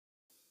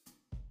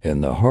In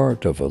the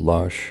heart of a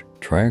lush,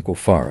 tranquil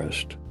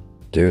forest,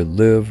 there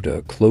lived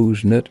a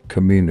close-knit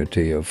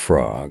community of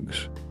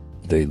frogs.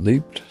 They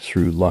leaped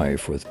through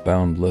life with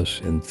boundless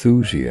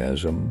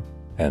enthusiasm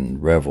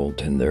and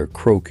reveled in their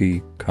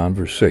croaky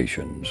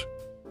conversations.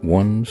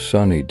 One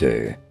sunny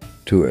day,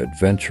 two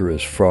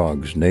adventurous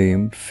frogs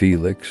named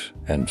Felix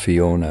and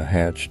Fiona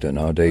hatched an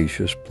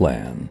audacious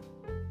plan.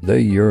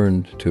 They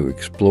yearned to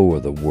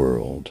explore the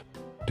world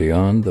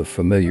beyond the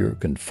familiar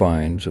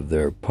confines of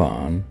their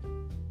pond.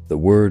 The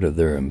word of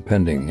their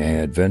impending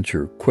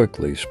adventure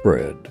quickly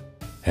spread,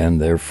 and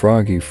their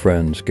froggy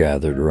friends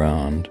gathered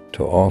around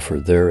to offer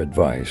their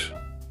advice.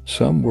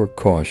 Some were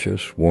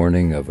cautious,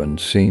 warning of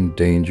unseen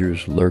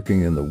dangers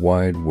lurking in the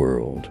wide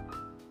world.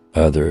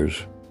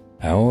 Others,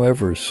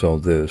 however, saw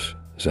this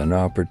as an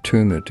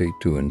opportunity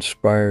to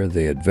inspire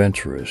the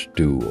adventurous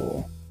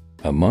duo.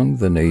 Among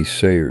the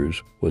naysayers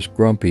was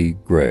Grumpy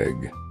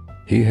Greg.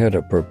 He had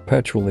a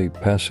perpetually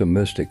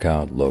pessimistic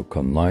outlook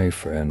on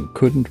life and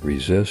couldn't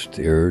resist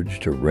the urge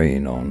to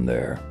rain on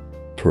their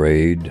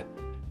parade.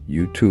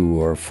 "You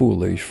two are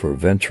foolish for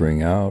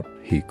venturing out,"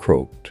 he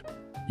croaked.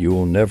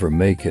 "You'll never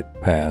make it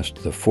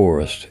past the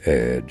forest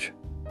edge.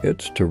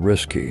 It's too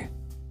risky."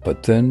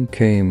 But then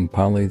came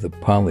Polly the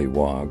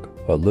Pollywog,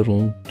 a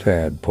little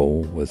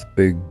tadpole with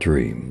big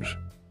dreams.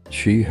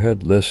 She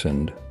had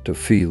listened to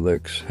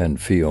Felix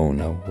and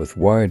Fiona with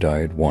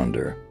wide-eyed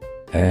wonder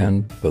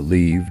and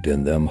believed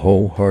in them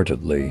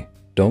wholeheartedly.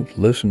 "Don't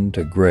listen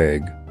to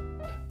Greg,"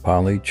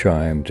 Polly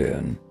chimed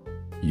in.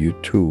 "You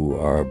two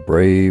are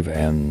brave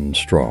and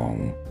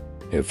strong.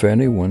 If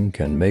anyone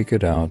can make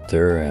it out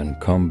there and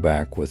come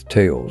back with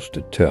tales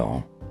to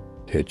tell,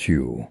 it's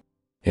you."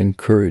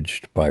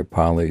 Encouraged by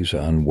Polly's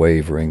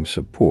unwavering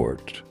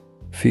support,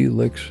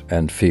 Felix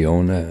and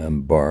Fiona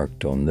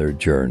embarked on their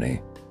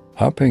journey,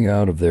 hopping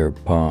out of their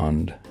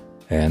pond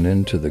and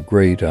into the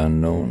great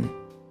unknown.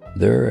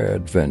 Their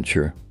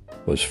adventure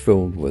was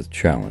filled with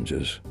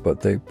challenges,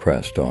 but they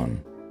pressed on,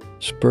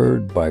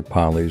 spurred by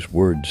Polly's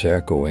words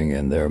echoing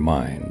in their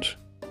minds.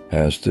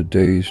 As the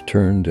days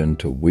turned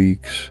into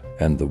weeks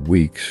and the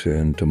weeks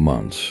into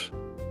months,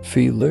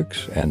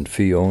 Felix and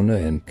Fiona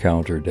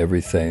encountered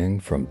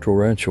everything from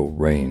torrential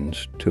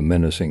rains to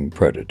menacing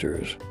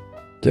predators.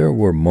 There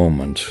were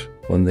moments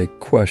when they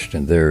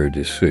questioned their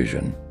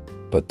decision,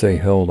 but they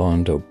held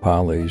on to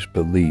Polly's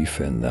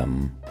belief in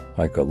them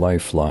like a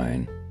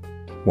lifeline.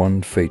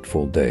 One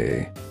fateful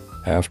day,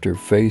 after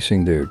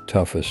facing their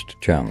toughest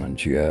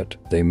challenge yet,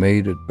 they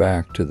made it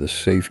back to the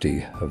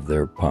safety of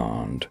their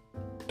pond,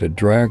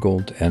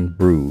 bedraggled and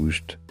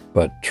bruised,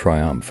 but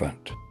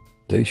triumphant.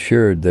 They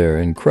shared their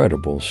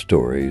incredible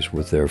stories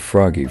with their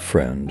froggy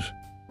friends.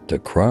 The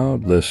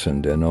crowd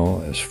listened in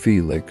awe as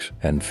Felix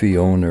and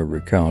Fiona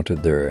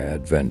recounted their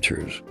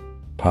adventures.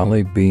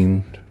 Polly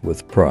beamed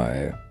with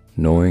pride,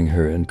 knowing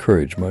her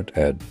encouragement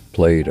had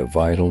played a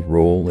vital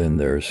role in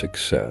their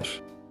success.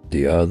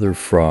 The other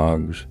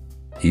frogs,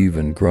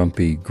 even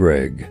Grumpy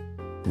Greg,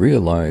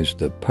 realized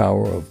the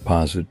power of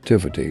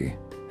positivity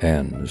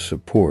and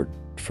support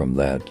from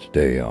that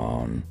day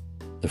on.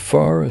 The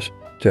forest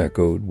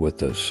echoed with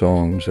the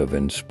songs of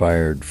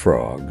inspired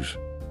frogs.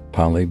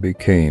 Polly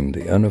became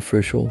the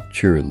unofficial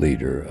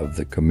cheerleader of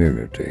the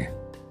community,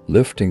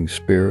 lifting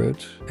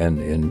spirits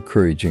and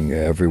encouraging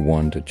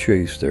everyone to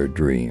chase their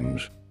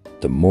dreams.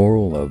 The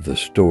moral of the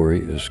story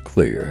is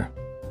clear.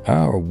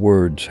 Our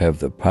words have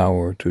the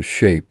power to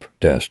shape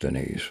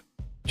destinies.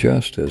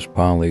 Just as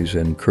Polly's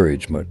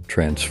encouragement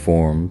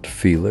transformed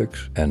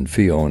Felix and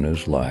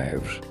Fiona's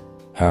lives,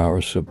 our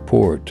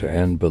support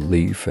and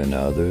belief in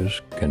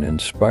others can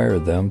inspire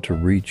them to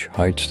reach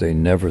heights they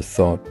never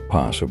thought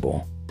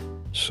possible.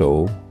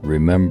 So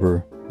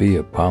remember, be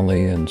a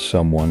Polly in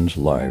someone's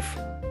life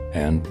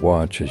and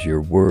watch as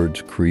your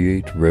words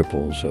create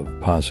ripples of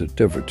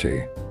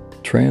positivity,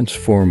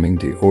 transforming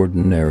the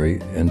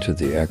ordinary into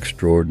the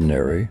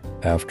extraordinary.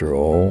 After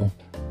all,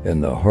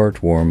 in the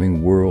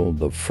heartwarming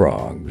world of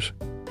frogs,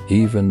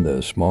 even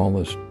the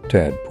smallest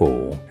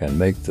tadpole can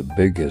make the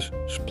biggest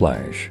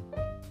splash.